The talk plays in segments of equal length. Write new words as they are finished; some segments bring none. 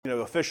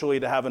officially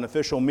to have an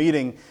official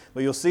meeting,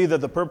 but you'll see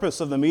that the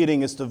purpose of the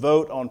meeting is to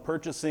vote on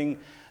purchasing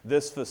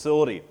this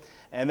facility.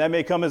 And that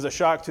may come as a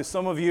shock to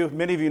some of you.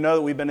 Many of you know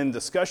that we've been in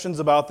discussions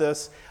about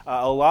this.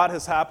 A lot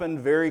has happened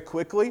very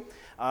quickly,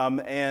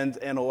 and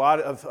a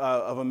lot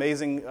of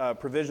amazing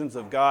provisions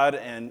of God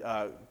and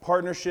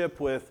partnership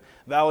with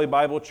Valley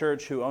Bible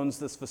Church, who owns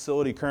this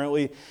facility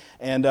currently.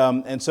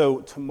 And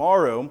so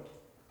tomorrow,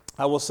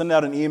 I will send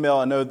out an email.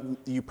 I know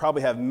you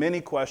probably have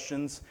many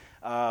questions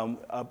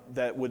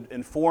that would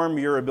inform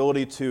your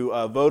ability to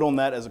vote on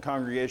that as a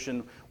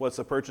congregation. What's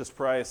the purchase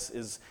price?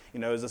 Is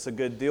this a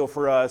good deal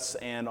for us?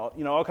 And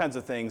all kinds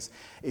of things.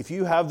 If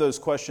you have those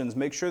questions,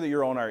 make sure that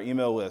you're on our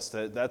email list.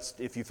 That's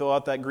if you fill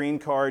out that green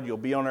card, you'll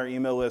be on our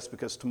email list,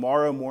 because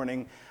tomorrow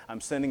morning I'm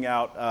sending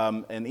out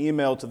an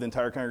email to the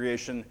entire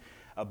congregation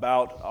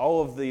about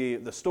all of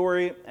the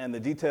story and the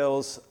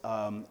details,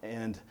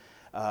 and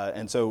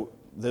so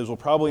those will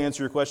probably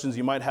answer your questions.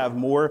 You might have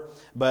more,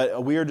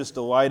 but we are just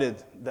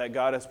delighted that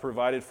God has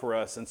provided for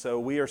us. And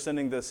so we are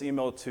sending this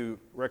email to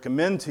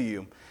recommend to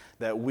you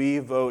that we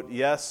vote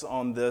yes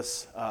on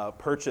this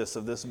purchase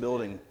of this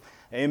building.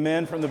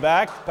 Amen from the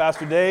back.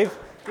 Pastor Dave?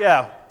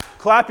 Yeah.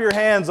 Clap your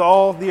hands,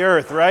 all the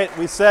earth, right?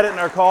 We said it in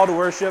our call to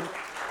worship.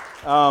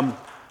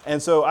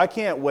 And so I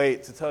can't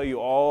wait to tell you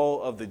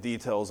all of the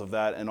details of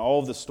that and all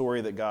of the story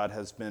that God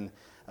has been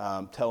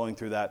telling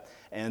through that.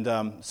 And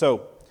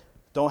so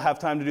don't have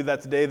time to do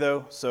that today,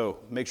 though, so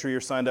make sure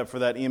you're signed up for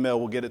that email.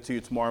 We'll get it to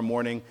you tomorrow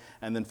morning,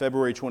 and then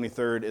February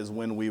 23rd is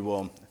when we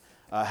will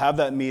have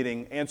that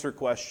meeting, answer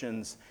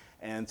questions,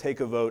 and take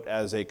a vote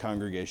as a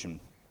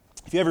congregation.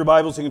 If you have your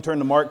Bibles, you can turn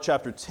to Mark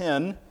chapter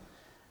 10.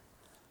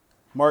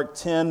 Mark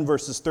 10,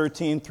 verses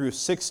 13 through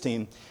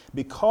 16.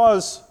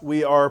 Because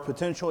we are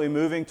potentially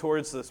moving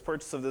towards this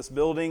purchase of this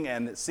building,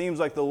 and it seems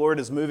like the Lord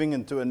is moving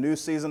into a new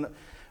season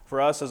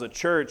for us as a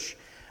church,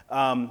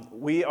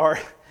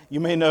 you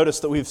may notice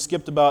that we've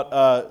skipped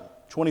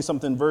about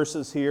 20-something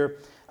verses here.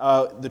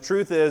 The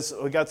truth is,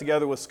 we got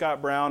together with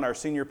Scott Brown, our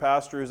senior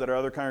pastor who's at our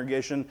other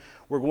congregation.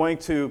 We're going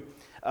to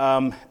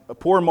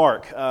poor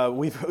Mark.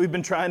 We've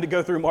been trying to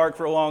go through Mark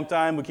for a long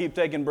time. We keep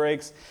taking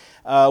breaks.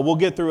 We'll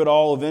get through it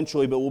all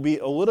eventually, but we'll be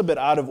a little bit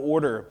out of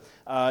order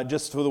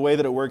just for the way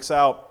that it works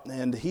out.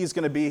 And he's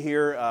going to be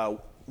here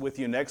with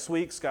you next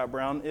week, Scott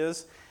Brown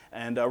is.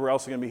 And we're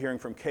also going to be hearing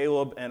from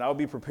Caleb, and I'll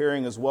be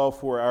preparing as well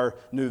for our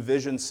new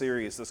Vision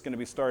series that's going to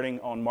be starting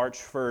on March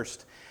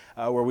 1st,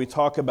 where we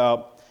talk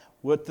about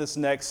what this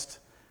next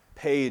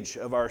page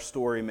of our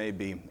story may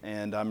be,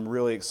 and I'm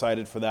really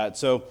excited for that.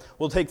 So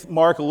we'll take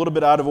Mark a little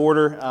bit out of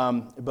order,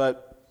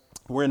 but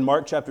we're in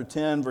Mark chapter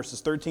 10, verses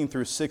 13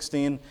 through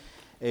 16,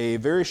 a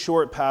very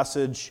short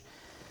passage,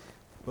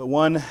 but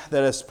one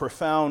that has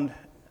profound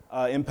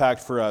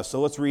impact for us. So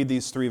let's read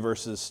these 3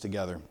 verses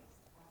together.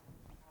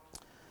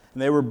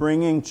 And they were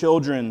bringing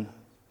children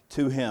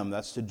to him,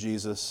 that's to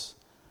Jesus,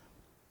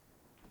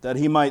 that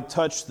he might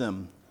touch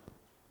them.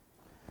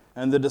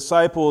 And the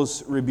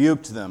disciples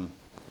rebuked them.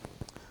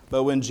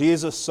 But when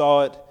Jesus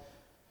saw it,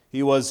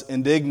 he was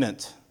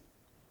indignant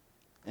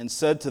and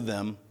said to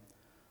them,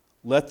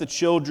 "Let the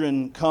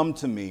children come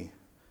to me.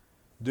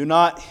 Do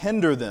not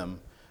hinder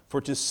them,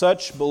 for to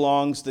such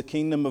belongs the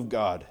kingdom of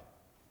God.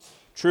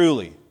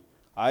 Truly,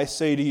 I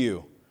say to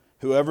you,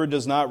 whoever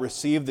does not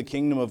receive the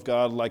kingdom of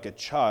God like a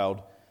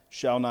child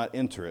shall not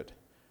enter it."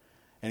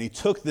 And he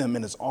took them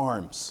in his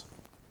arms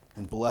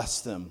and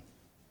blessed them,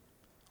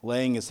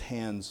 laying his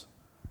hands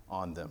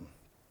on them.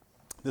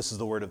 This is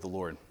the word of the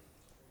Lord.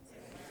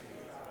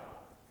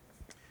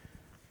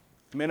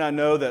 You may not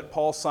know that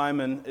Paul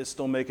Simon is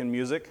still making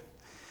music.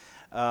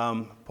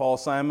 Paul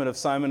Simon of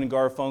Simon and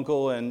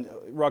Garfunkel and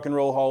Rock and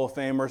Roll Hall of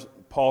Famer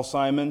Paul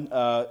Simon.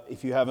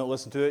 If you haven't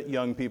listened to it,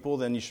 young people,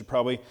 then you should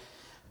probably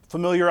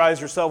familiarize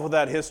yourself with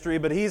that history,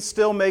 but he's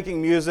still making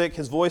music.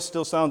 His voice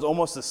still sounds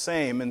almost the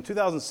same. In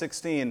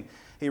 2016,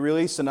 he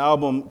released an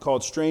album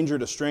called Stranger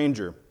to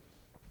Stranger.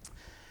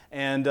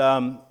 And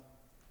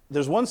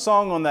there's one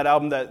song on that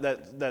album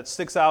that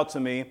sticks out to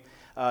me.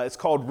 It's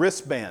called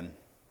Wristband.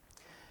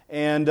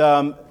 And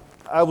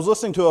I was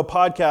listening to a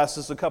podcast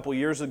just a couple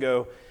years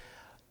ago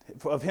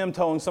of him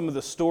telling some of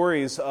the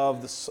stories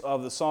of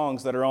the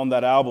songs that are on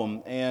that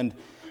album. And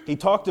he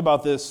talked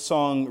about this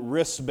song,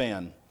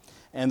 Wristband,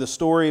 and the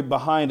story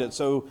behind it.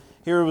 So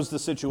here was the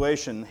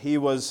situation. He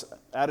was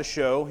at a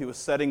show. He was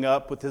setting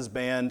up with his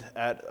band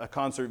at a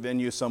concert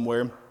venue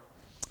somewhere.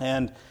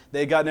 And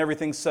they had gotten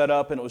everything set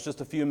up, and it was just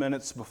a few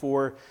minutes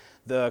before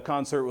the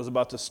concert was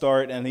about to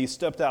start. And he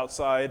stepped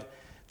outside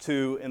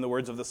to, in the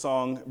words of the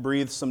song,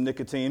 breathe some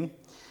nicotine.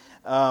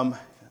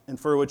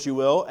 Infer what you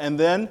will. And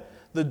then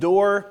the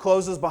door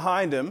closes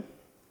behind him.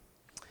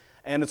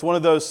 And it's one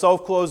of those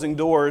self-closing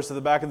doors to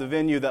the back of the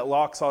venue that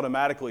locks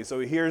automatically. So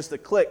he hears the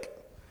click.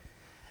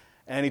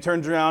 And he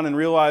turns around and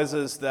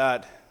realizes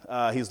that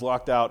he's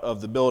locked out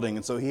of the building.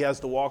 And so he has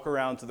to walk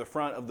around to the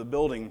front of the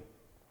building.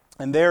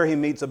 And there he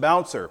meets a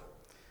bouncer.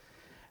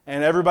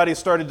 And everybody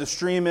started to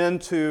stream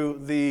into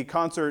the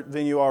concert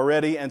venue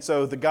already. And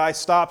so the guy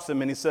stops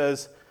him and he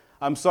says,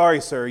 "I'm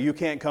sorry, sir, you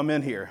can't come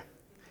in here."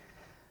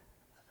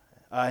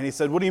 And he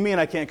said, what do you mean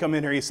I can't come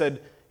in here? He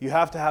said, you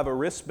have to have a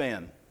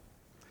wristband.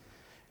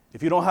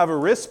 If you don't have a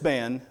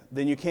wristband,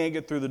 then you can't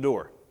get through the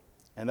door.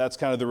 And that's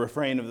kind of the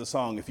refrain of the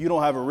song. If you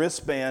don't have a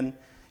wristband,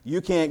 you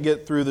can't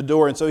get through the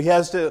door. And so he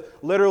has to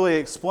literally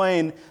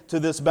explain to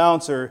this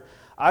bouncer,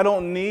 I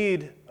don't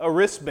need a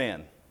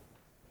wristband.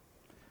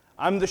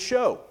 I'm the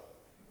show.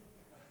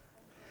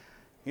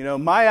 You know,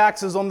 my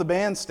axe is on the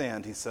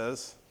bandstand, he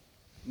says.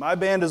 My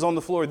band is on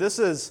the floor. This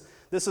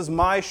is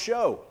my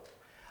show.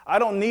 I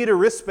don't need a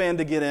wristband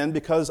to get in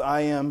because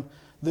I am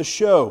the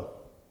show.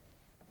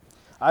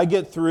 I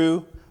get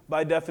through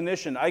by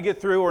definition. I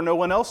get through or no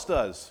one else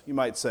does, you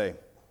might say.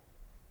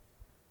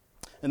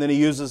 And then he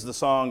uses the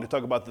song to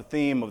talk about the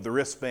theme of the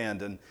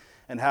wristband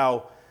and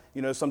how,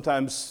 you know,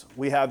 sometimes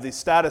we have these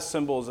status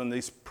symbols and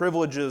these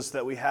privileges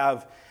that we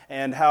have,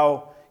 and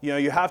how, you know,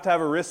 you have to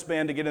have a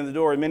wristband to get in the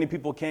door, and many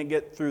people can't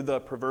get through the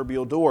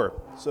proverbial door,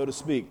 so to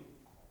speak.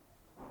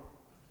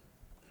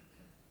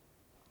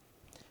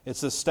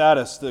 It's the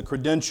status, the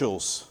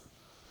credentials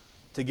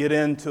to get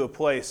into a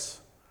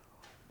place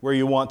where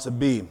you want to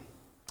be.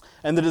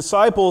 And the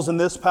disciples in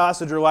this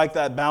passage are like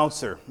that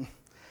bouncer.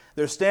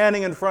 They're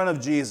standing in front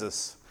of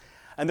Jesus,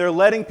 and they're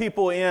letting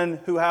people in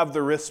who have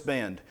the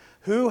wristband,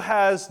 who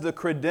has the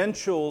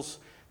credentials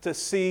to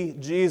see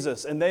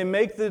Jesus. And they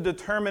make the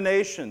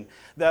determination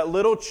that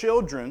little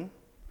children,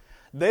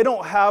 they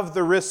don't have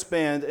the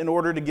wristband in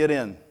order to get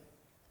in.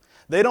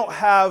 They don't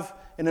have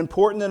an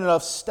important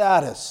enough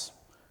status,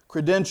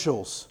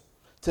 credentials,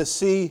 to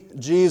see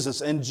Jesus.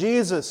 And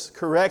Jesus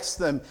corrects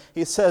them.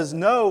 He says,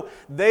 no,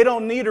 they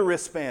don't need a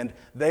wristband.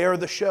 They are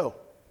the show.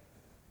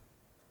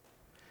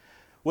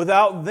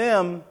 Without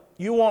them,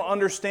 you won't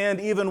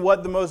understand even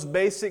what the most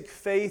basic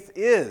faith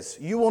is.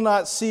 You will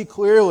not see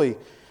clearly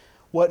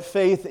what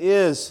faith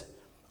is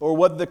or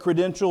what the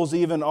credentials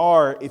even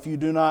are if you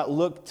do not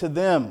look to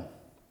them.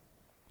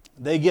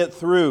 They get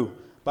through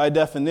by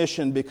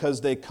definition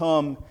because they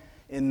come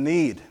in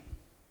need.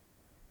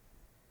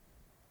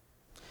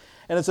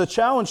 And it's a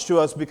challenge to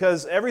us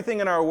because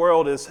everything in our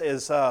world is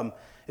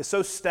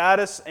so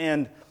status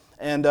and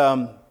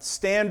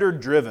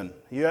standard driven.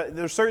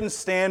 There's certain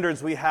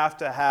standards we have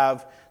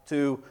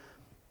to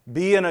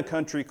be in a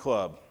country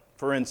club.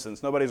 For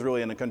instance, nobody's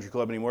really in a country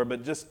club anymore,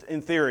 but just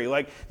in theory,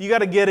 like you got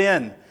to get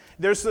in.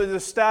 There's the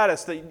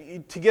status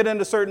that to get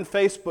into certain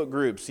Facebook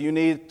groups, you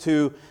need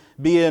to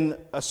be in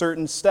a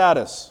certain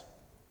status.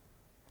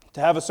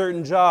 To have a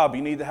certain job,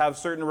 you need to have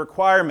certain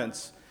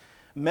requirements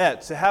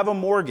met. To have a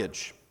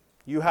mortgage,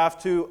 you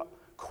have to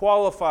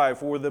qualify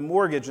for the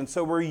mortgage. And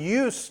so we're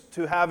used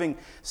to having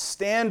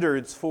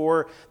standards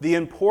for the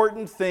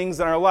important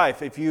things in our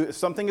life. If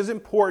something is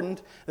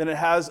important, then it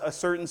has a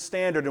certain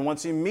standard. And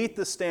once you meet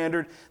the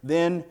standard,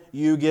 then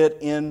you get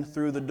in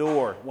through the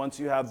door, once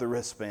you have the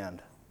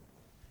wristband.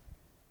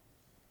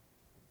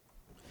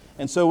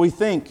 And so we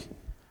think,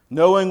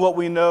 knowing what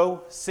we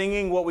know,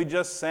 singing what we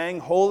just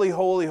sang, holy,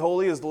 holy,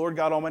 holy is the Lord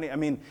God Almighty. I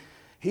mean,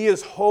 He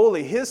is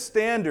holy. His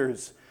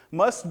standards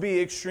must be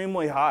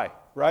extremely high,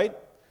 right?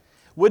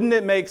 Wouldn't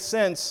it make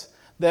sense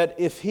that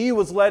if He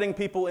was letting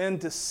people in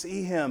to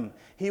see Him,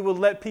 He would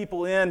let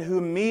people in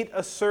who meet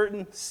a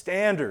certain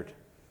standard?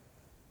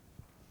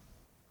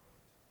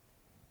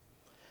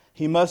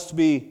 He must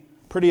be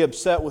pretty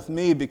upset with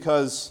me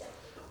because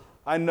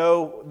I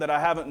know that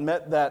I haven't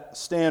met that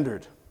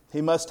standard.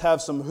 He must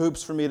have some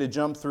hoops for me to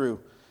jump through.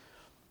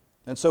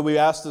 And so we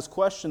asked this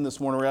question this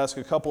morning. We asked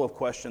a couple of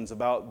questions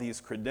about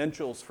these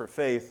credentials for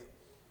faith.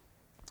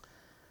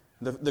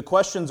 The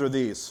questions are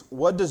these.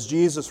 What does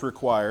Jesus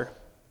require?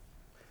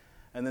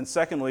 And then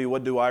secondly,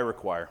 what do I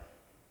require?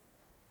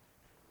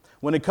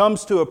 When it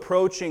comes to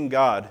approaching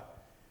God,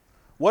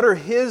 what are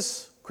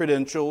His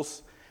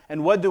credentials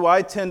and what do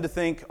I tend to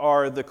think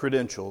are the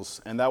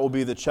credentials? And that will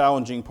be the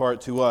challenging part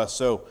to us.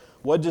 So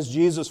what does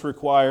Jesus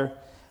require?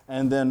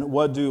 And then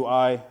what do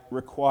I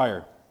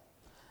require?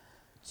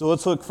 So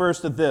let's look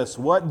first at this.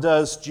 What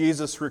does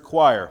Jesus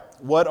require?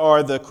 What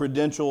are the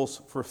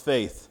credentials for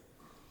faith?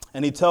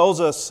 And He tells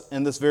us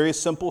in this very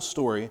simple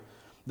story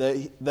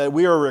that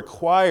we are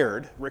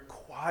required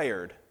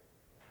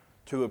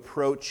to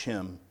approach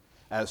Him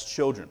as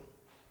children.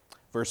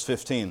 Verse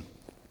 15.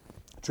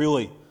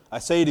 Truly, I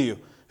say to you,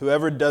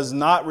 whoever does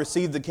not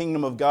receive the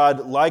kingdom of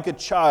God like a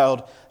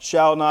child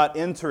shall not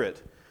enter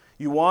it.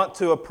 You want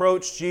to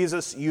approach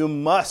Jesus, you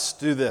must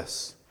do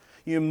this.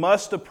 You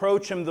must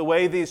approach Him the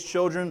way these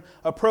children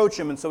approach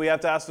Him. And so we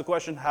have to ask the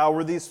question, how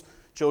were these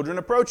children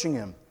approaching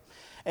Him?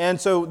 And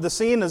so the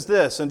scene is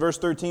this. In verse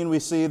 13 we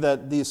see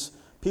that these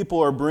people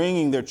are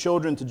bringing their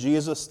children to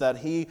Jesus that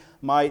He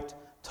might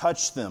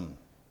touch them.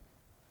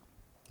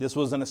 This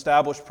was an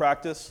established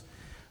practice.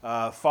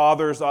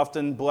 Fathers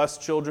often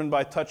blessed children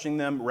by touching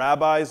them.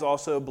 Rabbis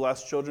also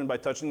blessed children by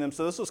touching them.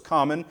 So this was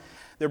common.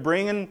 They're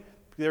bringing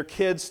their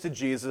kids to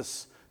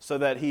Jesus so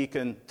that He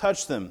can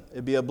touch them.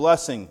 It'd be a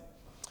blessing.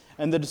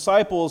 And the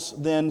disciples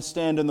then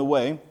stand in the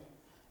way,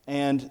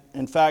 and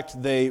in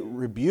fact they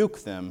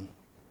rebuke them.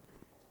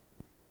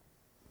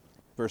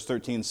 Verse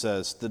 13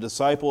 says, the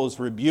disciples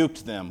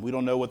rebuked them. We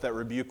don't know what that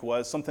rebuke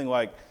was. Something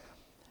like,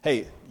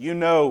 Hey, you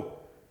know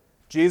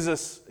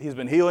Jesus, he's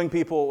been healing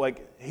people.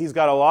 Like, he's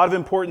got a lot of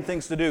important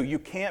things to do. You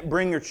can't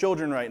bring your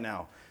children right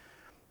now.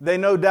 They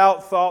no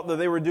doubt thought that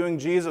they were doing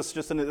Jesus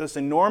just this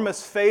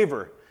enormous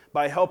favor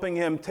by helping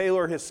him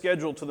tailor his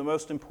schedule to the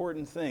most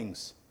important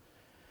things.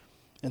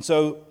 And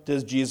so,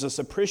 does Jesus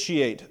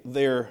appreciate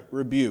their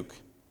rebuke?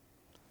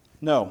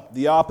 No,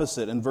 the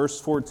opposite. In verse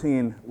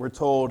 14, we're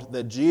told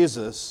that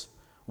Jesus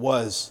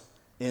was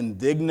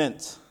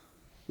indignant.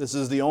 This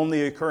is the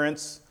only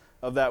occurrence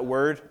of that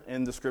word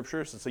in the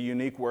Scriptures. It's a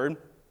unique word.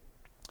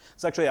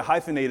 It's actually a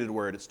hyphenated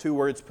word. It's two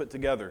words put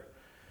together.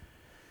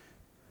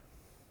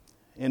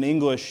 In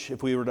English,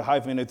 if we were to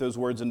hyphenate those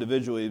words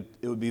individually,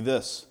 it would be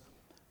this: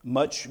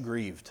 much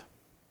grieved.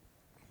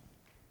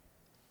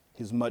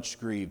 He's much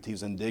grieved.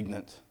 He's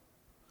indignant.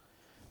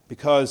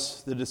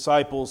 Because the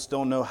disciples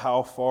don't know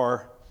how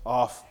far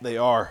off they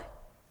are.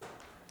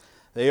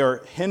 They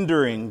are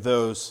hindering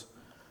those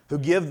who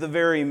give the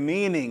very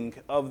meaning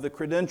of the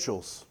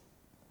credentials.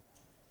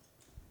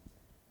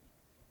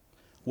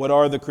 What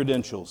are the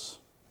credentials?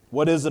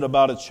 What is it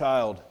about a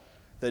child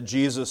that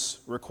Jesus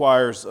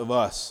requires of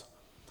us?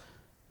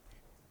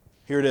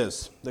 Here it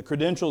is. The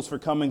credentials for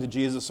coming to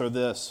Jesus are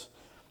this: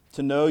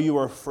 to know you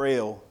are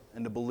frail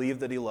and to believe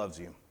that he loves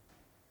you.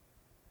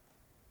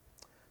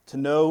 To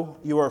know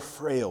you are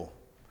frail,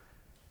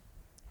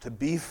 to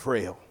be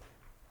frail,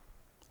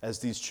 as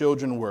these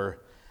children were,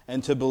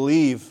 and to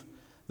believe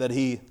that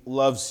he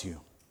loves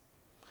you.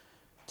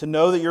 To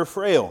know that you're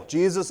frail.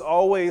 Jesus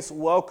always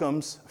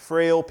welcomes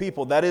frail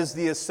people. That is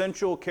the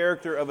essential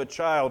character of a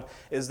child,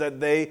 is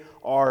that they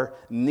are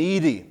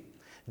needy.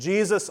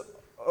 Jesus,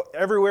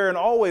 everywhere and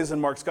always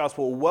in Mark's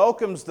gospel,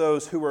 welcomes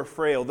those who are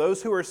frail,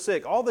 those who are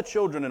sick. All the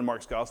children in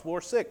Mark's gospel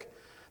are sick.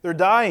 They're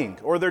dying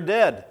or they're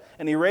dead,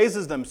 and he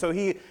raises them. So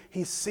he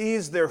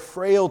sees their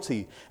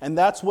frailty, and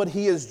that's what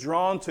he is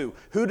drawn to.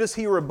 Who does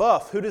he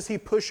rebuff? Who does he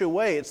push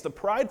away? It's the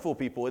prideful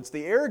people. It's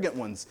the arrogant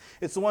ones.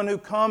 It's the one who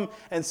come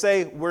and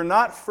say, we're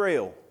not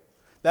frail.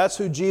 That's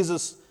who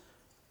Jesus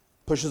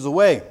pushes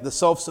away, the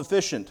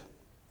self-sufficient.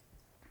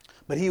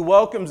 But he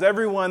welcomes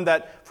everyone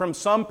that from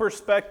some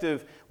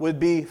perspective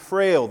would be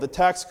frail. The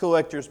tax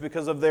collectors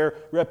because of their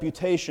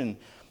reputation.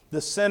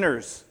 The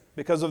sinners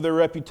because of their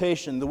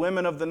reputation, the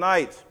women of the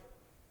night,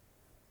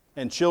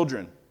 and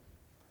children.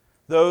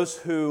 Those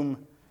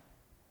whom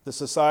the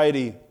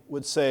society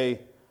would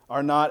say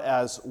are not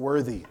as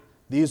worthy.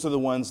 These are the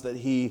ones that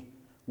he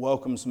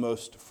welcomes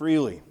most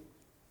freely.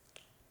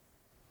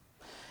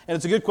 And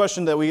it's a good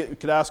question that we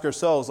could ask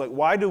ourselves, like,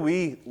 why do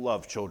we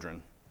love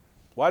children?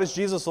 Why does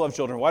Jesus love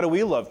children? Why do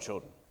we love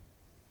children?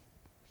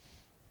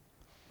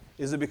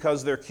 Is it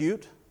because they're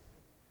cute?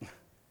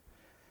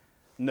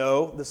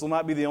 No, this will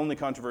not be the only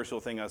controversial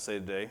thing I say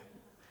today,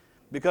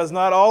 because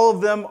not all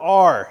of them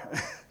are.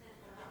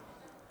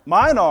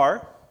 Mine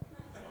are.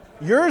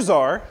 Yours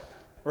are,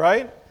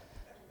 right?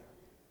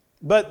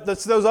 But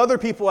it's those other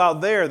people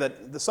out there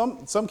that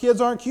some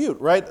kids aren't cute,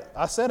 right?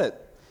 I said it.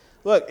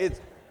 Look,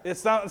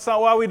 it's not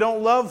why we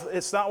don't love.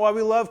 It's not why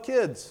we love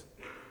kids.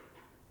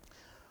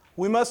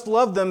 We must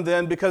love them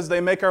then because they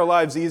make our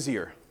lives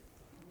easier.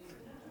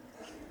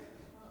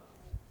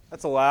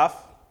 That's a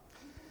laugh.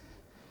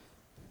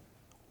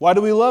 Why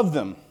do we love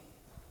them?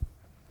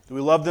 Do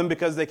we love them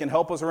because they can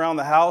help us around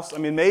the house? I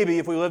mean, maybe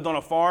if we lived on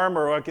a farm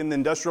or like in the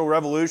Industrial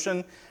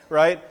Revolution,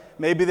 right?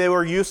 Maybe they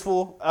were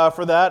useful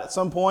for that at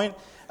some point.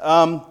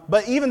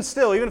 But even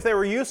still, even if they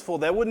were useful,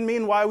 that wouldn't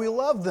mean why we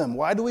love them.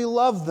 Why do we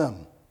love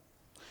them?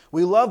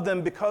 We love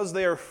them because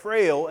they are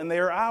frail and they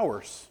are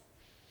ours.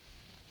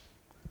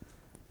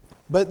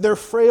 But their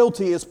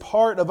frailty is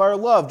part of our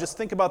love. Just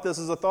think about this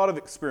as a thought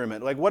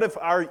experiment. Like, what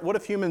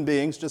if human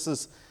beings,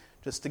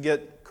 just to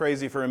get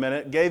crazy for a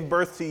minute, gave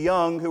birth to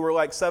young who were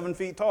like 7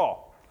 feet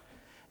tall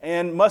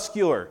and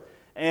muscular,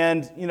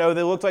 and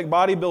they looked like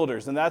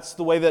bodybuilders, and that's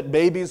the way that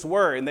babies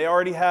were, and they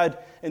already had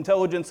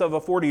intelligence of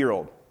a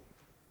 40-year-old.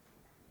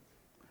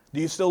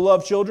 Do you still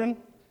love children?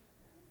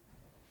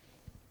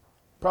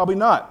 Probably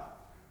not.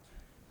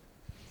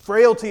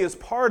 Frailty is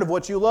part of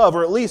what you love,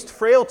 or at least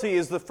frailty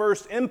is the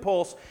first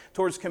impulse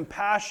towards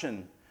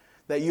compassion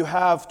that you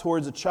have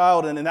towards a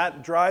child, and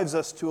that drives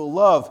us to a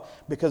love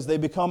because they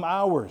become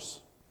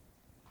ours.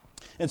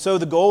 And so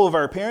the goal of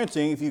our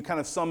parenting, if you kind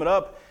of sum it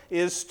up,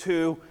 is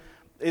to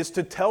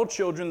tell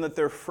children that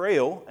they're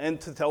frail and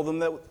to tell them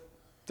that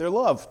they're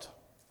loved,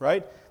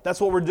 right?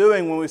 That's what we're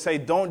doing when we say,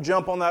 don't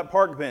jump on that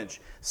park bench.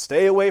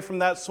 Stay away from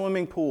that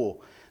swimming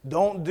pool.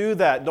 Don't do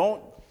that.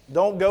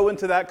 Don't go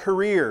into that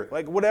career.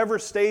 Like whatever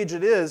stage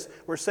it is,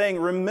 we're saying,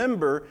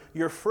 remember,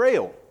 you're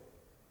frail.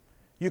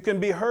 You can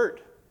be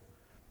hurt.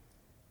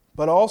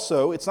 But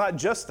also, it's not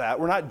just that.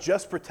 We're not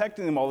just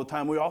protecting them all the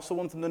time. We also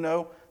want them to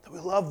know that we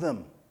love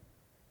them.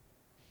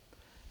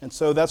 And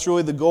so that's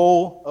really the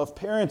goal of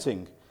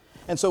parenting.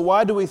 And so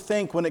why do we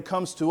think when it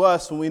comes to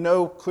us, when we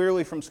know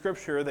clearly from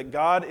Scripture that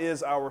God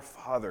is our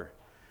Father,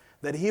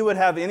 that He would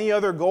have any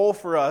other goal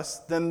for us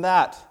than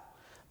that?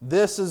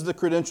 This is the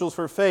credentials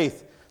for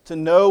faith, to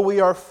know we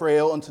are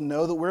frail and to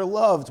know that we're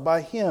loved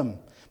by Him.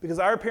 Because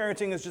our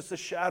parenting is just a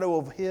shadow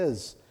of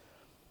His.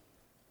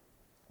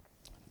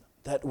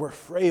 that we're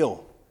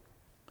frail.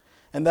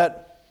 And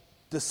that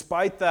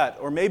despite that,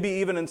 or maybe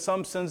even in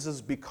some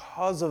senses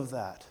because of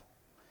that,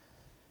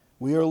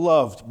 we are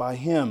loved by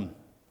Him.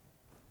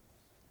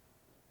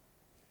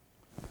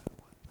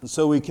 And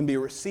so we can be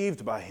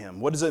received by Him.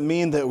 What does it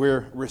mean that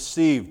we're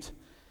received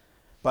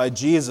by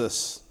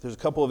Jesus? There's a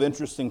couple of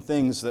interesting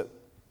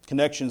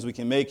connections we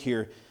can make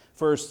here.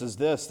 First is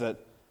this, that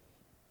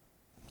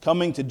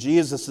coming to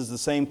Jesus is the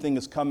same thing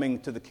as coming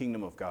to the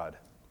kingdom of God.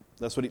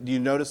 Do you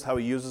notice how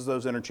he uses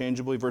those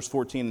interchangeably? Verse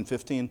 14 and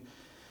 15.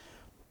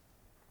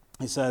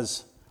 He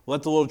says,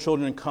 "Let the little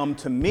children come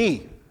to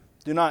me.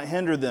 Do not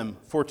hinder them,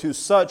 for to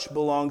such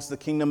belongs the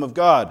kingdom of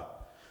God.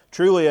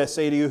 Truly I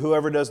say to you,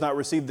 whoever does not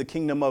receive the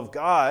kingdom of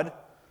God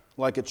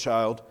like a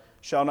child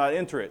shall not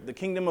enter it." The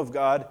kingdom of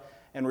God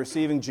and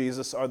receiving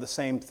Jesus are the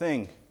same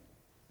thing.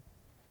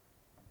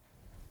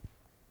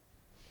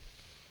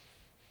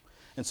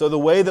 And so the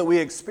way that we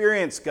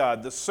experience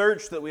God, the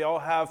search that we all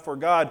have for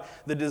God,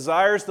 the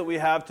desires that we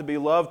have to be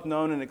loved,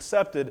 known, and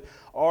accepted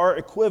are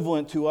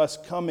equivalent to us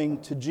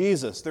coming to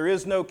Jesus. There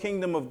is no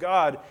kingdom of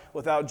God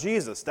without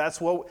Jesus. That's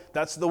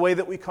the way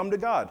that we come to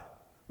God.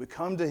 We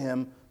come to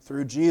Him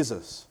through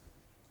Jesus.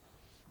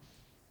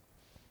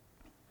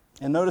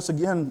 And notice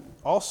again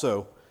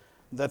also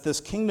that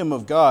this kingdom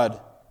of God,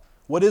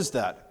 what is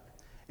that?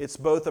 It's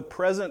both a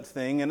present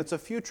thing and it's a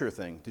future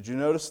thing. Did you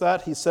notice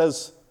that? He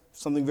says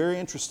something very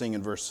interesting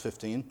in verse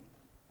 15.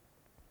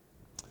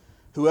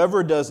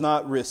 "Whoever does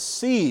not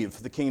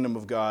receive the kingdom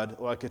of God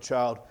like a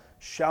child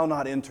shall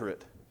not enter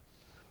it."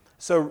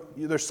 So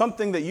there's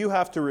something that you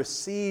have to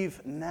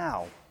receive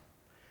now,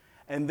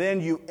 and then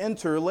you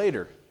enter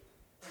later.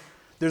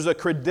 There's a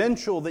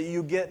credential that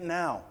you get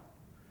now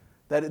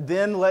that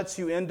then lets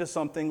you into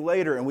something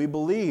later, and we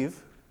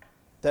believe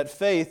that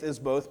faith is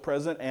both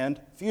present and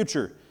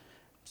future.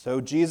 So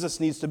Jesus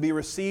needs to be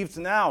received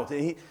now.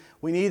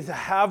 We need to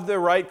have the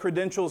right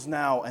credentials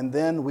now, and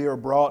then we are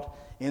brought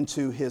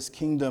into His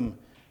kingdom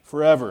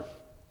forever.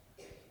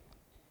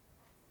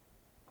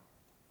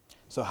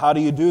 So how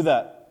do you do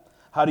that?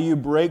 How do you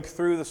break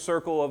through the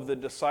circle of the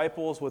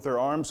disciples with their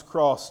arms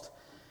crossed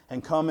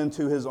and come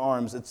into His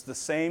arms? It's the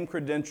same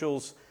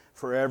credentials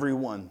for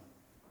everyone.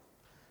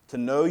 To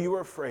know you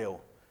are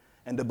frail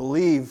and to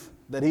believe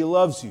that He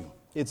loves you.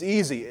 It's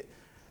easy.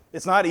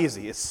 It's not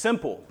easy. It's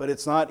simple, but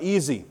it's not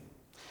easy.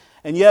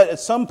 And yet, at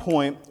some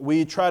point,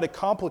 we try to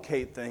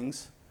complicate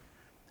things,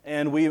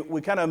 and we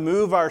kind of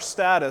move our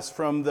status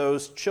from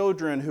those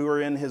children who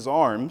are in His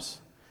arms,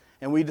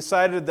 and we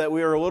decided that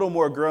we are a little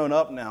more grown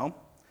up now,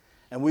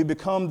 and we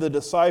become the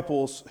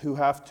disciples who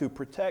have to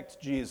protect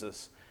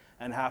Jesus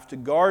and have to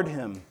guard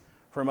Him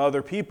from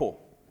other people.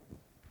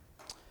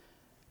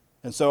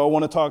 And so I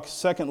want to talk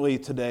secondly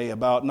today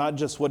about not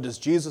just what does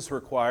Jesus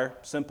require,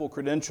 simple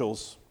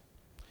credentials,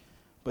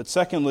 but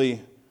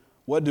secondly,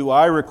 what do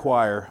I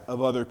require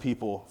of other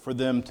people for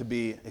them to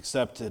be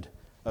accepted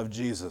of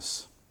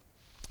Jesus?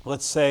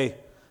 Let's say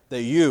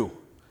that you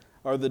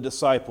are the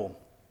disciple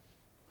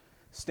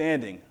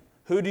standing.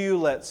 Who do you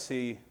let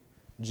see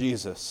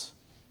Jesus?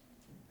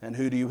 And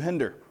who do you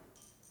hinder?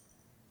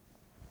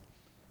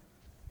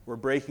 We're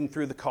breaking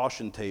through the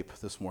caution tape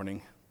this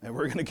morning, and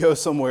we're going to go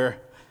somewhere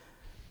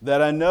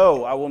that I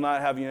know I will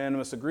not have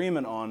unanimous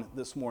agreement on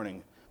this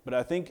morning. But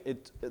I think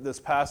this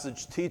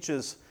passage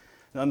teaches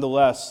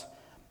nonetheless,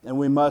 and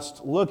we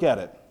must look at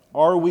it.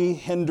 Are we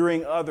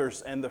hindering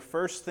others? And the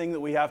first thing that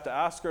we have to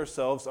ask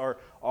ourselves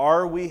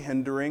are we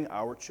hindering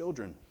our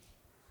children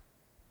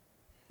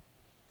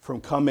from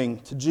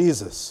coming to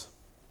Jesus?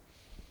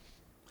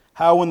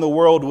 How in the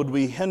world would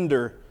we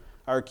hinder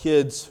our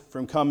kids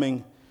from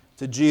coming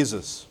to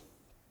Jesus?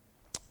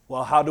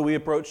 Well, how do we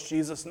approach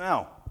Jesus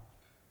now?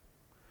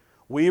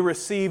 We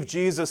receive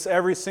Jesus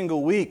every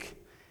single week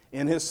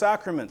in His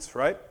sacraments,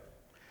 right?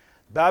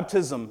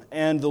 Baptism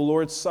and the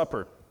Lord's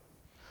Supper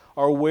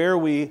are where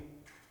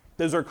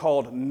those are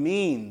called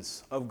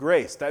means of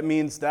grace. That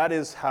means that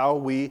is how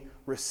we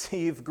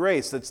receive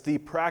grace. That's the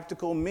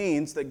practical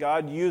means that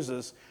God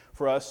uses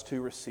for us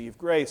to receive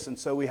grace. And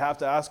so we have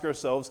to ask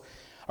ourselves,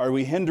 are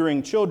we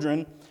hindering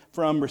children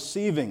from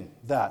receiving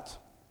that?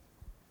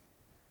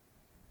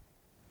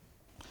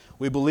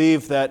 We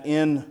believe that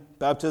in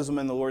baptism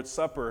and the Lord's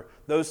Supper,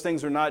 those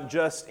things are not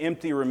just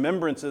empty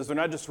remembrances. They're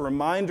not just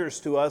reminders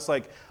to us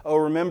like, oh,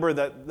 remember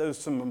that there's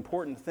some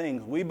important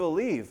things. We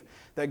believe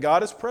that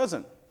God is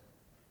present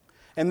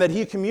and that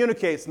He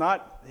communicates.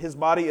 Not His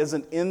body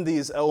isn't in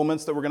these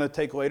elements that we're going to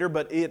take later,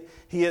 but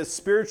He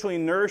spiritually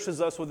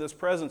nourishes us with His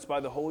presence by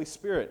the Holy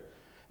Spirit.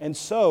 And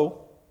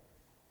so,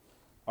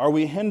 are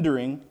we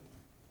hindering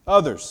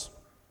others?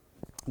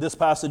 This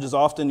passage is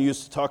often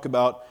used to talk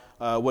about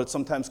what's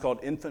sometimes called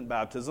infant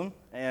baptism.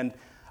 And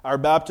our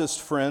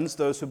Baptist friends,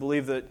 those who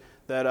believe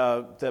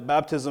that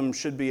baptism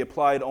should be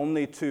applied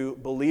only to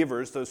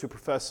believers, those who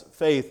profess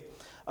faith,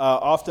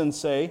 often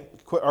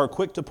are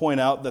quick to point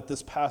out that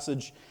this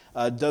passage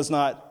does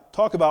not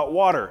talk about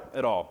water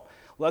at all.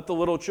 Let the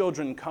little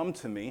children come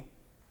to me.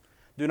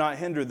 Do not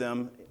hinder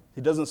them. He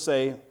doesn't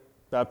say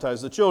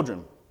baptize the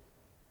children.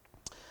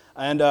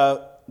 And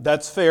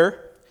that's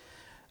fair.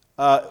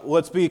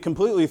 Let's be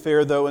completely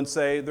fair, though, and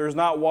say there's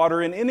not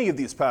water in any of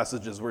these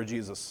passages where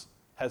Jesus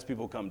has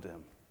people come to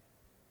him.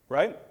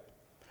 Right?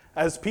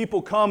 As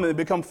people come and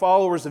become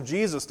followers of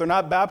Jesus, they're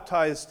not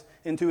baptized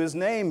into his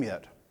name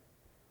yet.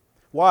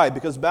 Why?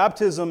 Because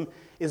baptism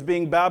is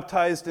being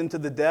baptized into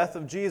the death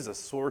of Jesus.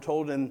 So we're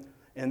told in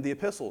the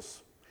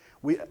epistles.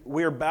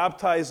 We are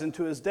baptized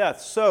into his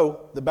death.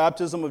 So the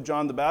baptism of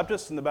John the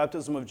Baptist and the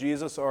baptism of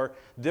Jesus are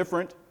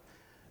different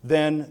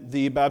than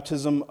the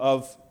baptism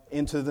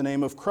into the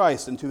name of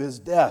Christ, into his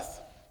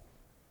death.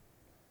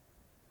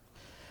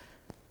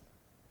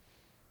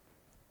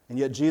 And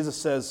yet Jesus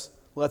says,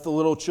 "Let the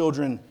little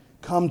children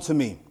come to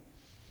me."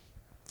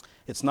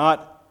 It's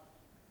not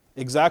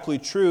exactly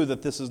true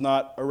that this is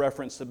not a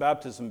reference to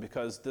baptism,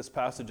 because this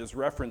passage is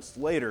referenced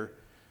later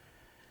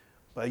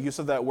by use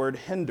of that word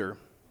hinder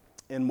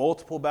in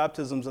multiple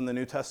baptisms in the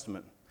New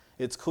Testament.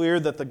 It's clear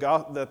that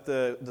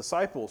the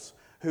disciples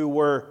who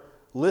were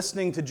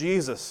listening to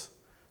Jesus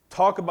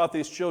talk about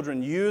these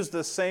children use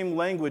the same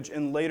language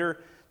and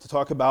later to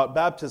talk about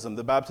baptism,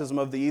 the baptism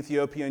of the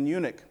Ethiopian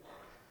eunuch.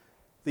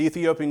 The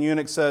Ethiopian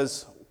eunuch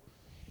says,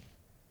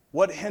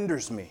 "What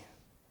hinders me?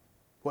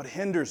 What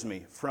hinders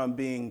me from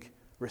being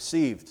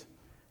received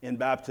in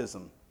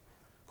baptism?"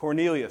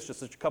 Cornelius,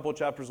 just a couple of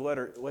chapters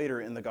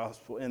later in the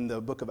gospel, in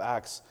the book of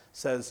Acts,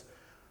 says,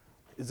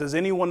 "Does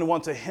anyone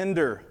want to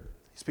hinder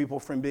these people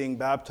from being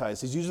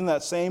baptized?" He's using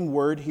that same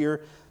word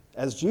here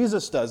as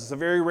Jesus does. It's a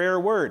very rare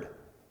word.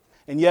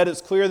 And yet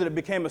it's clear that it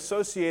became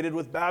associated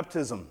with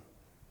baptism.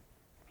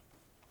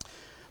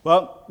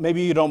 Well,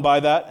 maybe you don't buy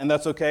that, and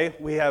that's okay.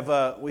 We have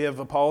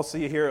a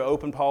policy here, an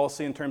open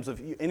policy in terms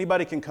of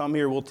anybody can come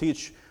here. We'll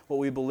teach what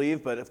we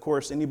believe, but of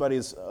course anybody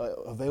is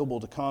available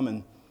to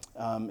come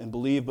and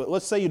believe. But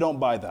let's say you don't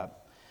buy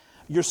that.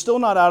 You're still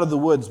not out of the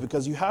woods,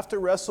 because you have to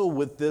wrestle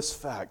with this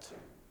fact.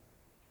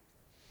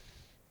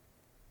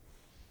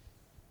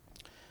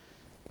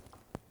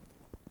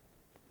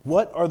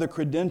 What are the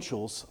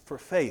credentials for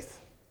faith?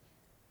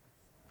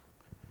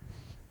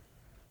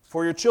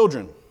 For your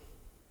children,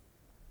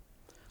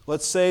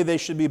 let's say they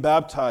should be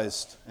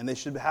baptized and they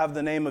should have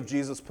the name of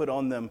Jesus put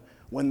on them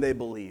when they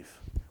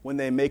believe, when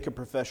they make a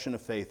profession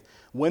of faith.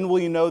 When will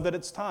you know that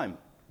it's time?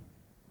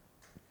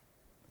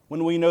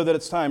 When will you know that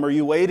it's time? Are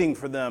you waiting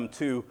for them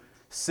to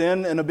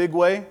sin in a big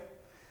way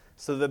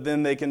so that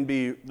then they can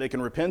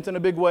repent in a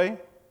big way?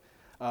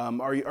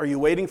 Are you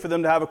waiting for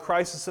them to have a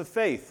crisis of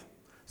faith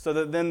so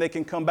that then they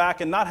can come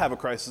back and not have a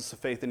crisis of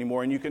faith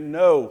anymore, and you can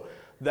know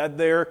that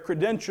their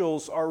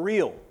credentials are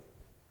real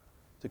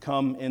to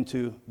come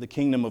into the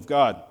kingdom of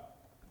God?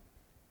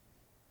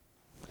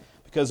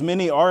 Because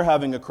many are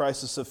having a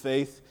crisis of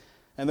faith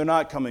and they're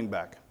not coming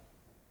back.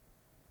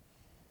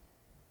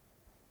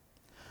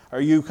 Are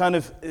you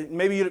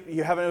maybe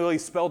you haven't really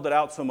spelled it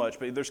out so much,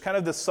 but there's kind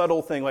of this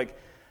subtle thing, like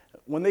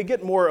when they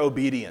get more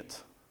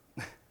obedient,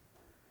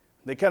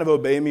 they kind of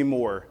obey me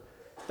more.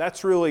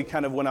 That's really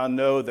kind of when I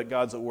know that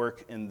God's at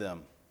work in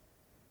them.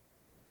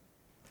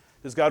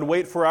 Does God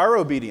wait for our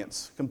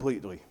obedience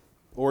completely,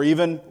 or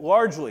even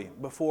largely,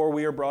 before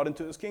we are brought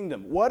into his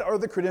kingdom? What are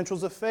the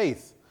credentials of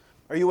faith?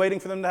 Are you waiting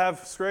for them to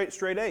have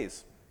straight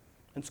A's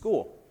in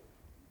school?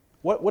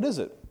 What is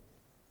it?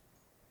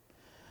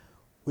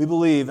 We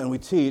believe and we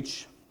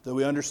teach that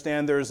we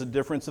understand there is a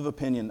difference of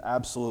opinion,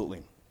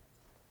 absolutely.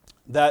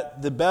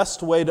 That the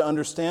best way to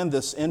understand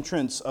this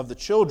entrance of the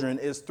children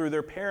is through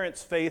their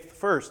parents' faith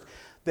first.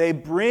 They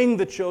bring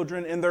the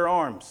children in their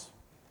arms.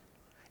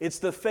 It's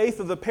the faith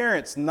of the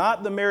parents,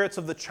 not the merits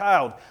of the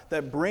child,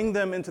 that bring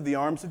them into the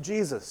arms of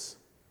Jesus.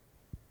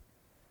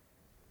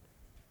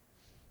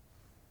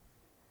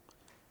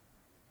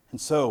 And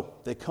so,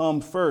 they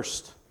come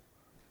first.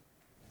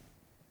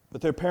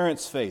 But their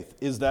parents' faith,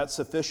 is that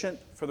sufficient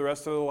for the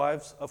rest of their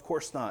lives? Of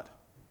course not.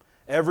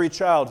 Every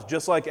child,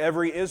 just like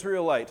every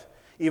Israelite,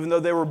 even though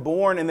they were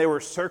born and they were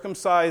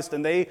circumcised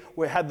and they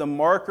had the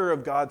marker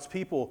of God's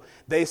people,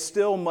 they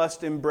still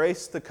must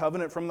embrace the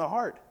covenant from the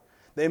heart.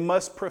 They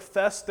must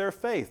profess their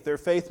faith. Their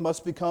faith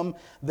must become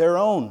their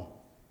own.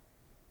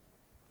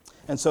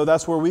 And so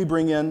that's where we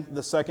bring in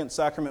the second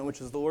sacrament,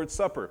 which is the Lord's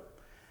Supper,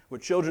 where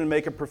children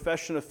make a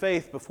profession of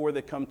faith before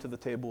they come to the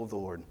table of the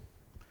Lord.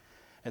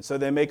 And so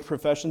they make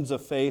professions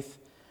of faith.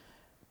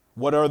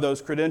 What are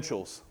those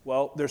credentials?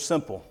 Well, they're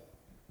simple.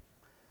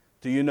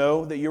 Do you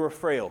know that you are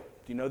frail?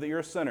 Do you know that you're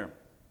a sinner?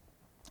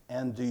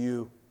 And do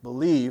you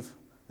believe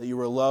that you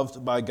are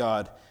loved by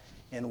God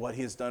and what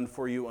he has done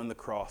for you on the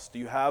cross? Do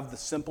you have the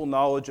simple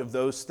knowledge of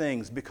those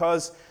things?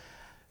 Because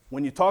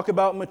when you talk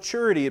about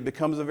maturity, it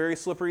becomes a very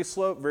slippery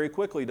slope very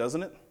quickly,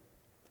 doesn't it?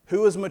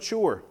 Who is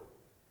mature?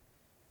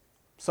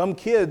 Some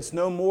kids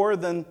know more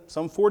than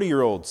some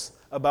 40-year-olds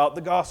about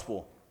the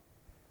gospel.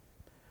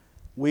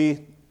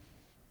 We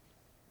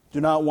do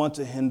not want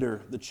to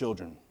hinder the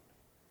children.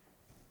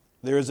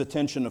 There is a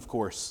tension, of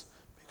course,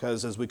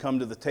 because as we come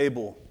to the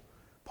table,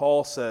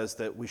 Paul says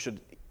that we should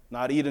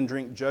not eat and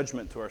drink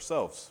judgment to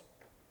ourselves.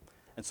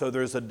 And so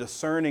there's a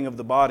discerning of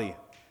the body.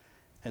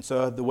 And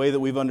so the way that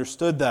we've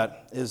understood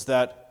that is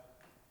that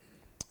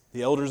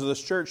the elders of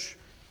this church,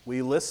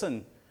 we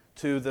listen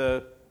to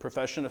the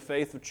profession of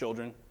faith of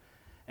children,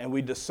 and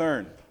we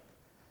discern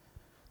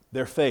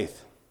their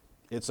faith.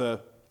 It's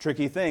a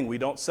tricky thing. We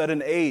don't set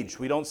an age.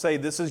 We don't say,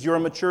 this is your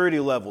maturity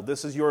level,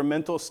 this is your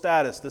mental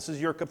status, this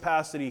is your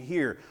capacity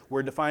here.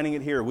 We're defining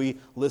it here. We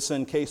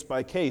listen case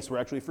by case. We're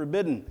actually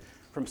forbidden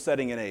from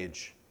setting an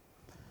age.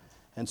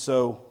 And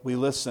so we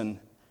listen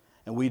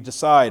and we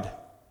decide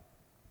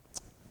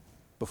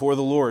before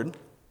the Lord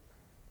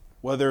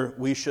whether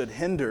we should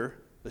hinder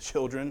the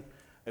children,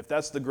 if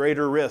that's the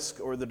greater risk,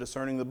 or the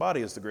discerning the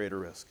body is the greater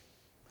risk.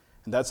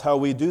 And that's how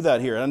we do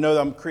that here. And I know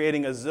that I'm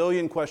creating a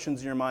zillion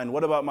questions in your mind.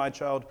 What about my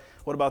child?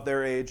 What about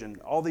their age? And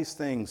all these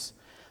things.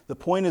 The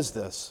point is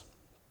this.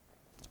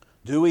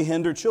 Do we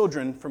hinder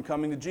children from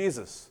coming to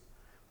Jesus?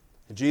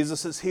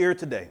 Jesus is here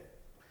today.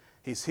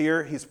 He's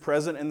here. He's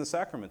present in the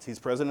sacraments. He's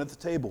present at the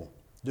table.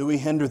 Do we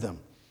hinder them?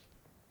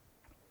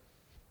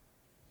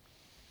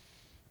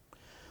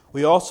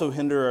 We also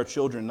hinder our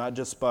children, not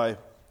just by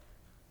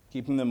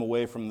keeping them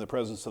away from the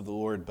presence of the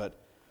Lord, but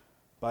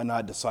by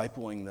not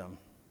discipling them.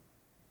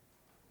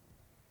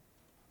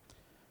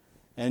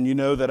 And you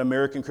know that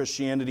American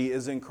Christianity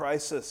is in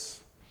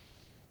crisis.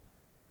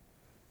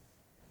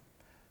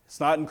 It's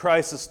not in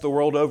crisis the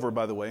world over,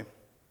 by the way.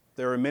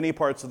 There are many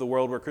parts of the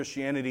world where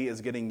Christianity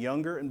is getting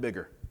younger and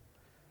bigger.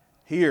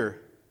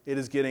 Here, it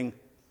is getting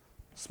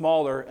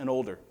smaller and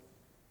older.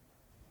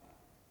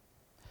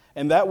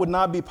 And that would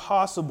not be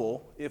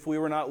possible if we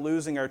were not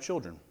losing our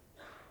children.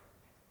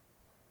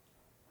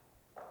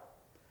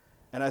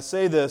 And I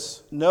say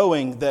this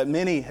knowing that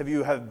many of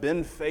you have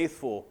been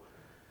faithful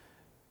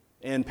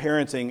in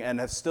parenting and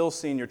have still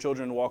seen your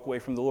children walk away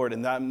from the Lord.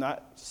 And I'm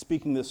not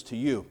speaking this to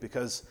you,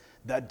 because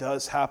that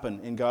does happen.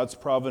 In God's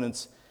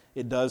providence,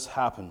 it does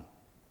happen.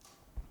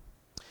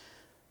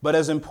 But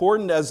as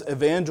important as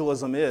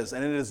evangelism is,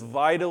 and it is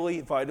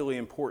vitally, vitally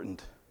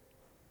important,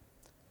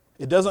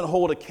 it doesn't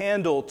hold a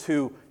candle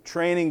to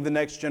training the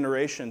next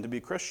generation to be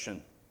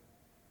Christian.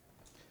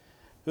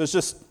 Let's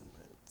just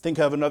think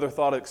of another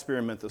thought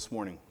experiment this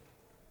morning.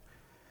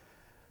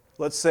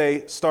 Let's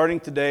say, starting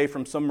today,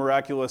 from some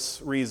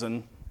miraculous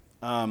reason,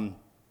 no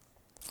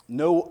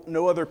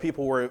other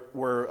people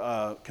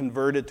were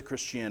converted to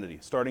Christianity,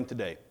 starting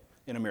today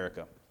in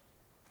America.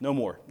 No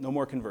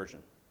more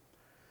conversion.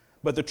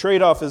 But the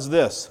trade-off is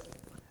this.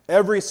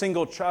 Every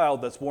single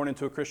child that's born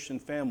into a Christian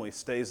family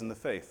stays in the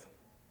faith.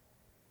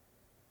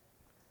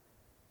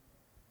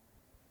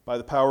 By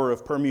the power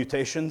of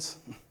permutations,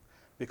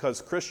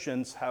 because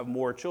Christians have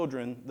more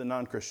children than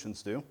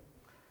non-Christians do.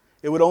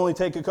 It would only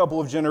take a couple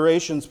of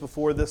generations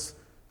before this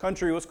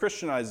country was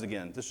Christianized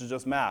again. This is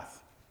just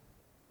math.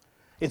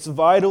 It's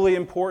vitally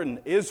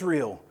important.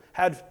 Israel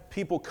had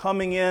people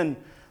coming in.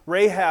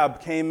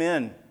 Rahab came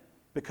in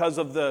because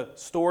of the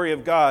story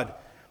of God.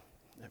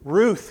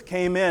 Ruth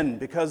came in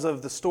because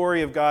of the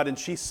story of God, and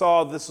she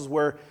saw this is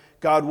where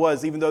God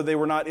was. Even though they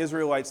were not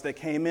Israelites, they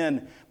came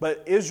in.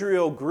 But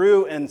Israel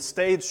grew and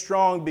stayed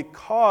strong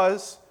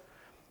because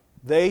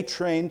they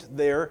trained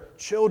their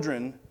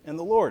children in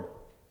the Lord.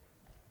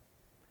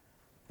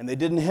 And they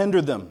didn't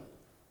hinder them.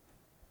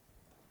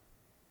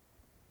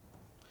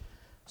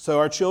 So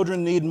our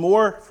children need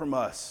more from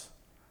us.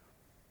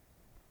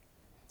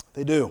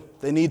 They do.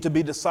 They need to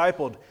be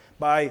discipled.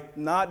 By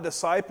not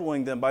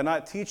discipling them, by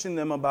not teaching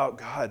them about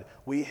God,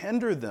 we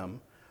hinder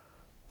them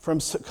from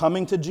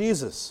coming to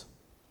Jesus.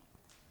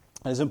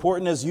 As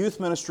important as youth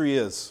ministry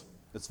is,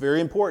 it's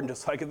very important,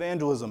 just like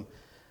evangelism.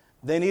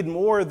 They need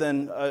more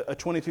than a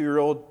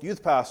 22-year-old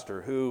youth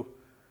pastor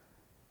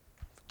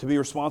to be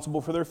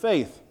responsible for their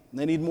faith.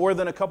 They need more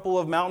than a couple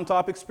of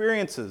mountaintop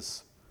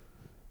experiences,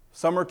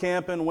 summer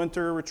camp and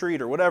winter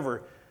retreat or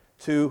whatever,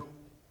 to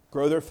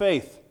grow their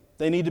faith.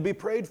 They need to be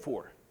prayed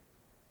for.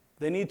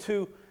 They need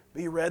to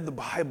be read the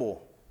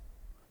Bible.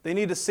 They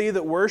need to see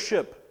that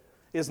worship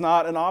is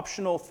not an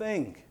optional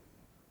thing,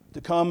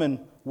 to come and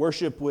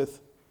worship with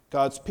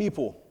God's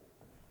people.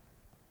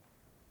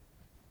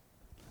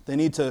 They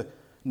need to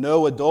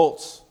know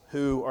adults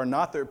who are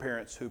not their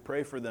parents, who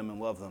pray for them and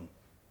love them.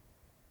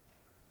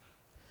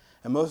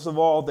 And most of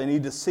all, they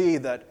need to see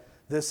that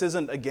this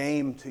isn't a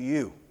game to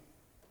you.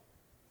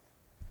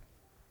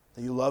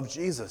 That you love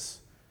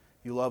Jesus.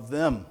 You love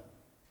them.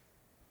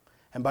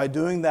 And by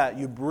doing that,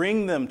 you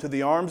bring them to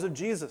the arms of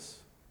Jesus.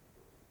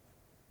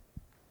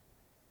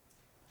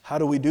 How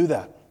do we do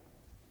that?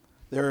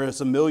 There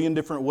is a million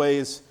different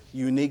ways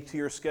unique to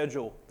your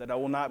schedule that I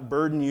will not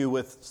burden you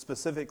with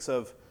specifics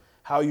of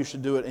how you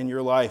should do it in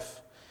your life.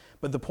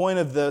 But the point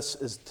of this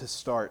is to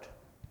start.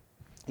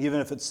 Even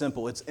if it's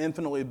simple, it's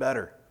infinitely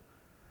better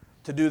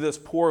to do this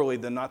poorly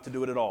than not to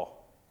do it at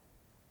all.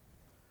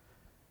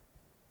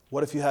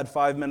 What if you had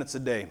 5 minutes a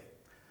day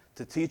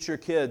to teach your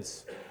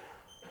kids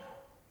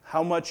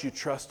how much you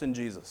trust in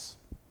Jesus?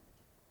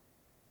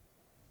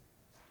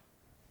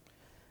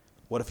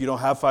 What if you don't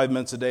have 5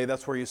 minutes a day?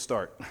 That's where you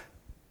start.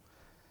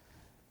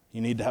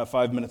 You need to have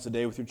 5 minutes a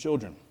day with your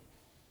children.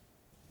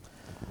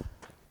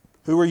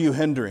 Who are you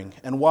hindering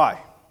and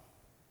why?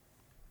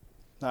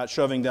 Not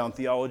shoving down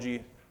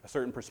theology, a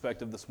certain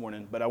perspective this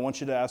morning, but I want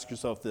you to ask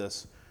yourself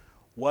this.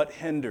 What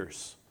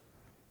hinders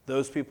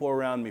those people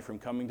around me from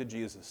coming to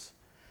Jesus?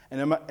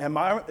 And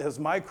is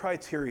my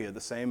criteria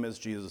the same as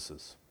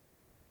Jesus's?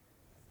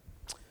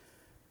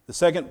 The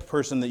second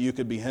person that you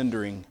could be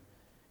hindering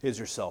is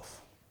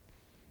yourself.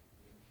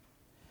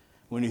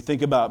 When you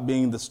think about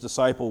being this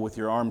disciple with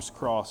your arms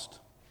crossed,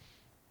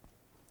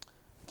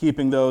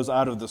 keeping those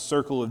out of the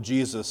circle of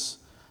Jesus,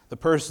 the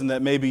person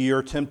that maybe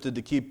you're tempted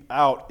to keep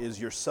out is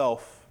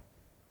yourself,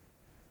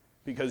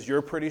 because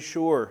you're pretty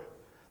sure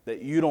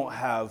that you don't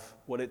have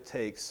what it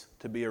takes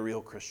to be a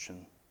real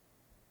Christian.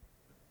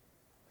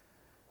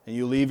 And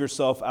you leave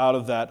yourself out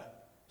of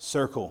that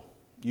circle.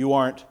 You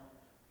aren't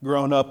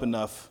grown up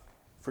enough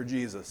for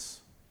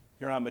Jesus.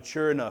 You're not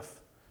mature enough.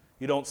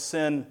 You don't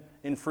sin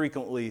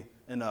infrequently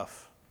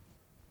enough.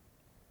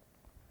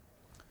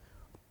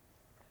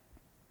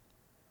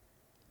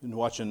 I've been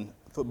watching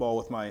football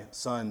with my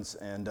sons,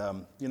 and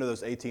you know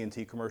those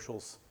AT&T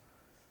commercials?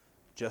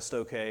 Just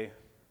okay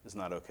is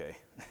not okay.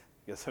 I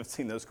guess I've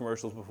seen those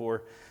commercials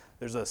before.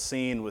 There's a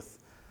scene with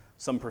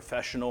some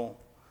professional,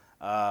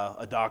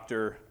 a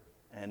doctor,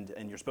 and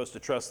you're supposed to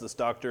trust this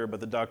doctor, but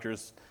the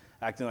doctor's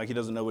acting like he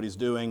doesn't know what he's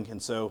doing,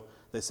 and so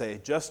they say,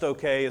 just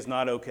okay is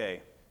not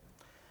okay.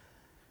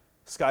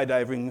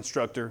 Skydiving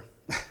instructor.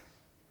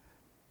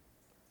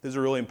 These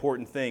are really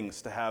important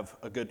things to have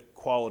a good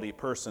quality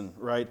person,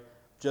 right?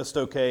 Just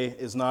okay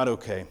is not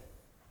okay.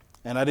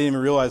 And I didn't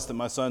even realize that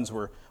my sons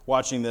were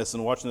watching this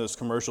and watching those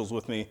commercials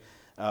with me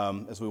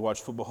as we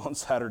watch football on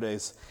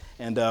Saturdays.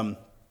 And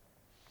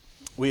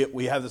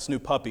we have this new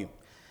puppy,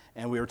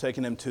 and we were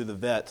taking him to the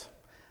vet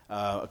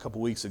a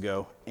couple weeks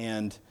ago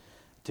and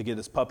to get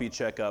his puppy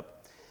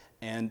checkup.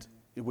 And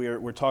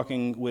we're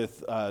talking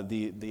with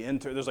the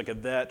intern. There's like a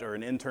vet or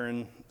an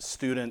intern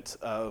student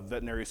of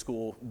veterinary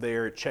school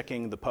there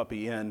checking the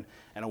puppy in,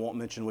 and I won't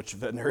mention which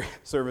veterinary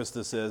service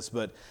this is,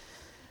 but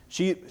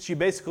she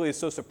basically is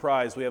so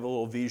surprised. We have a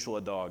little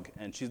Vizsla dog,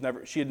 and she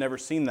had never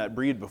seen that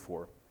breed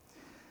before,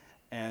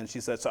 and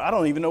she said, "So I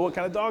don't even know what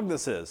kind of dog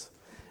this is,"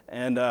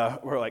 and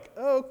we're like,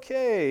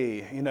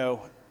 "Okay,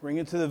 bring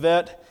it to the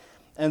vet."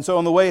 And so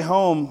on the way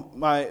home, one of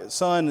my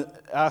sons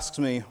asked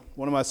me,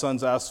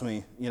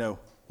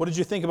 "What did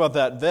you think about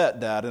that vet,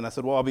 Dad?" And I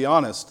said, "Well, I'll be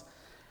honest.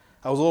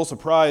 I was a little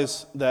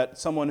surprised that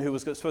someone who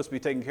was supposed to be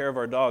taking care of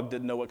our dog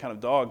didn't know what kind of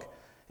dog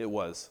it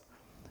was."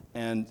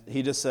 And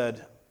he just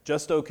said,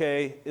 "Just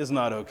okay is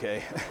not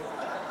okay."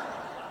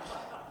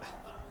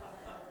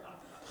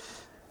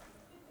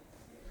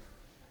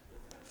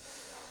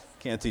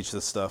 Can't teach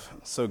this stuff.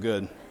 It's so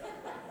good.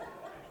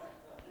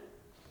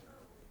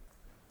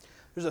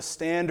 There's a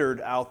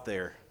standard out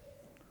there.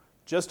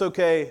 Just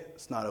okay,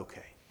 it's not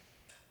okay.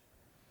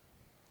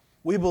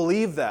 We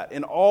believe that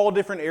in all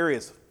different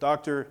areas.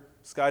 Doctor,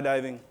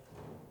 skydiving.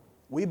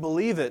 We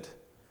believe it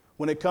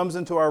when it comes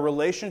into our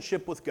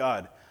relationship with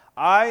God.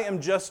 I am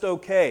just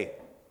okay.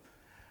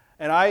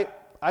 And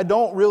I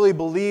don't really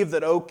believe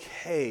that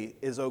okay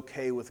is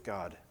okay with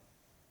God.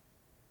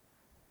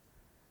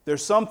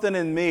 There's something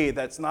in me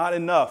that's not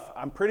enough.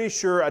 I'm pretty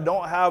sure I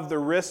don't have the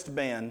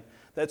wristband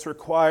that's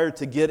required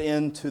to get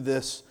into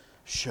this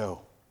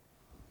show.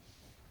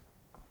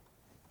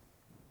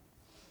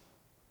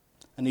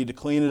 I need to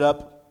clean it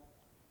up.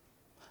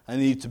 I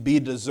need to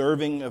be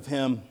deserving of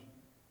Him.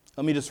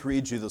 Let me just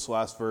read you this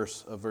last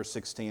verse of verse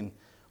 16,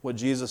 what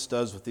Jesus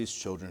does with these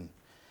children.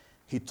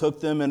 He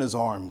took them in His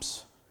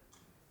arms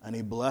and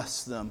He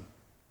blessed them,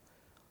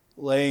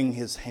 laying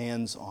His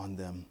hands on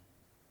them.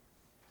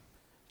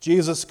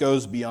 Jesus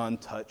goes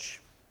beyond touch.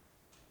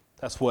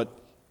 That's what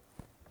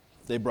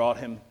they brought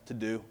Him to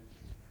do.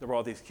 They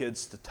brought these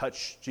kids to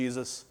touch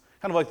Jesus.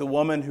 Kind of like the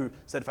woman who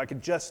said, if I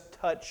could just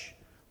touch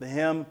the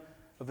hem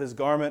of His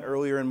garment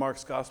earlier in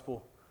Mark's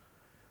gospel.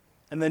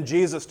 And then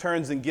Jesus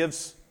turns and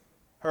gives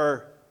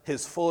her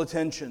His full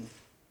attention.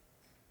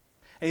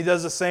 And He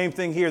does the same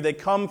thing here. They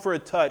come for a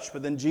touch,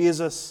 but then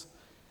Jesus,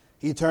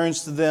 He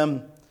turns to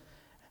them,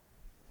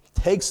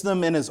 takes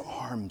them in His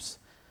arms,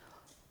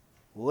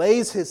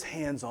 lays His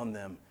hands on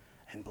them,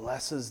 and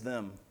blesses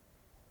them.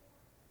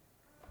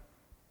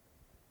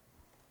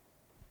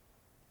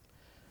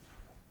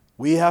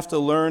 We have to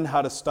learn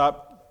how to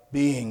stop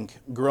being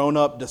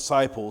grown-up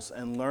disciples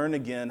and learn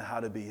again how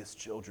to be His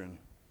children.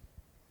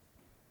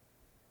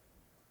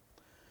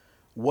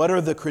 What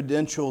are the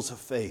credentials of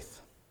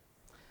faith?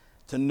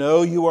 To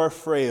know you are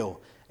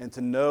frail and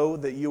to know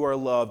that you are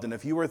loved. And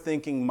if you are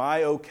thinking,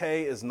 my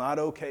okay is not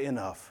okay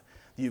enough,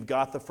 you've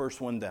got the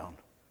first one down.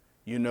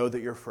 You know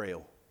that you're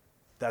frail.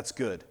 That's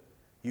good.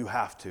 You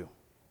have to.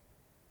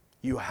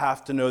 You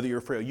have to know that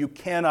you're frail. You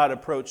cannot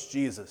approach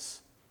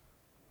Jesus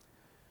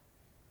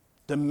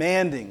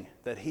demanding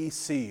that He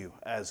see you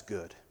as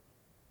good.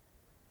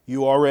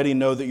 You already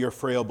know that you're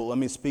frail, but let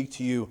me speak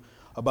to you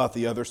about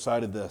the other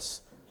side of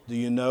this. Do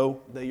you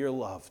know that you're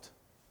loved?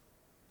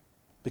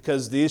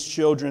 Because these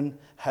children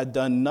had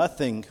done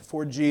nothing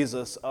for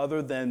Jesus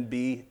other than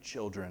be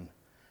children,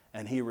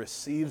 and He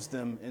receives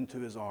them into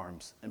His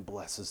arms and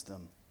blesses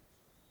them.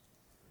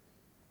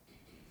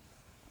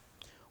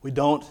 We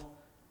don't,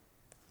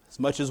 as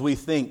much as we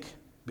think,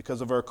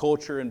 because of our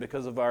culture and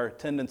because of our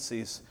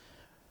tendencies,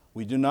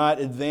 We do not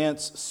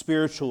advance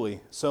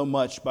spiritually so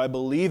much by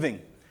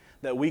believing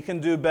that we can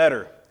do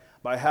better,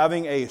 by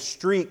having a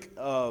streak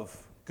of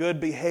good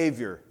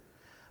behavior,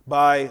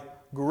 by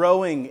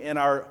growing in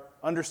our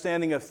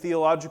understanding of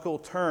theological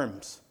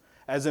terms.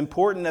 As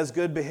important as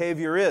good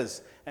behavior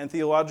is, and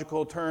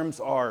theological terms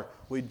are,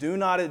 we do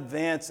not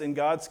advance in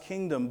God's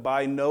kingdom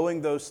by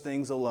knowing those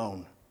things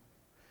alone.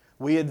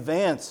 We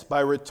advance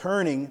by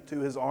returning to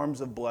His arms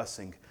of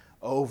blessing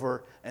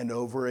over and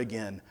over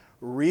again,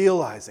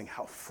 realizing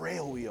how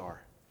frail we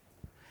are,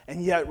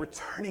 and yet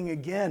returning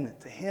again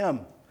to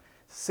Him.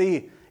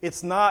 See,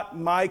 it's not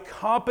my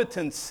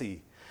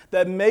competency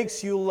that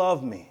makes you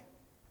love me.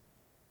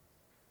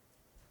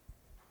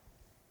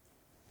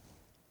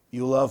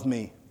 You love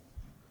me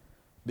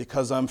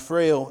because I'm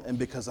frail and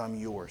because I'm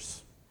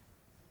yours.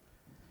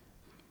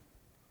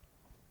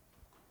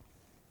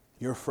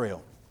 You're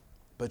frail,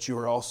 but you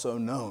are also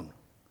known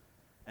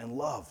and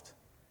loved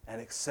and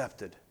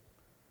accepted.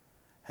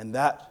 And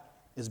that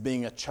is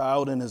being a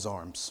child in His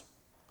arms.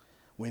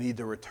 We need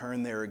to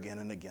return there again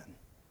and again.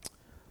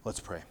 Let's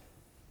pray.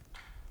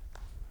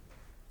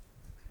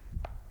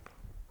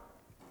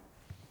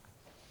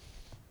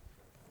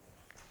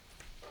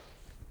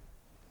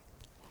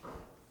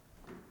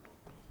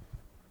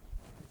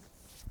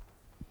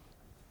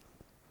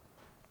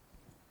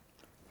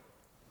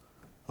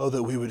 Oh,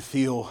 that we would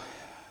feel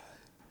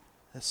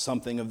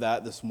something of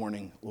that this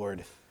morning,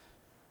 Lord.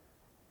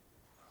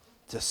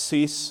 To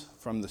cease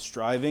from the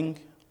striving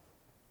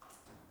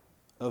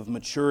of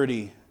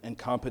maturity and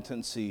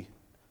competency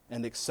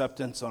and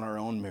acceptance on our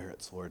own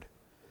merits, Lord.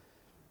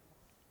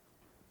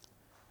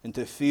 And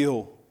to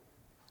feel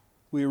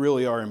we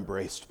really are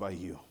embraced by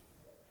You.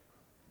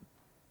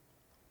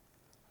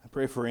 I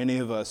pray for any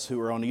of us who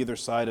are on either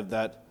side of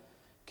that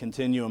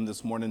continuum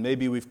this morning.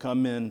 Maybe we've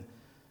come in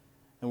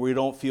and we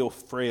don't feel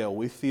frail.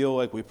 We feel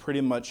like we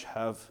pretty much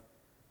have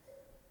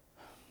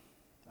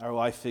our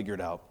life figured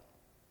out.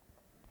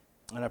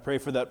 And I pray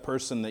for that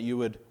person that You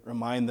would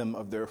remind them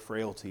of their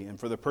frailty. And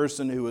for the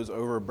person who is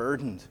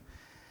overburdened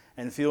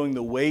and feeling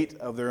the weight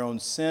of their own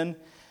sin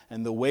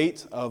and the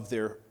weight of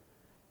their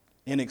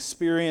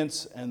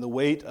inexperience and the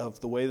weight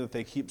of the way that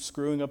they keep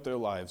screwing up their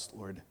lives,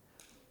 Lord,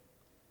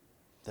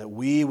 that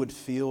we would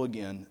feel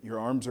again Your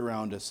arms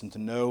around us and to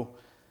know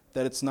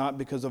that it's not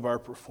because of our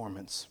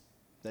performance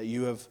that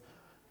You have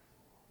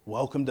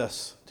welcomed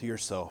us to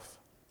Yourself.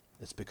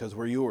 It's because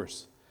we're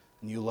Yours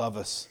and You love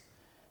us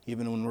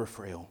even when we're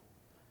frail.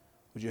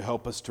 Would You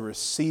help us to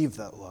receive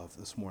that love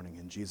this morning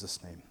in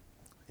Jesus' name?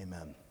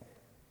 Amen.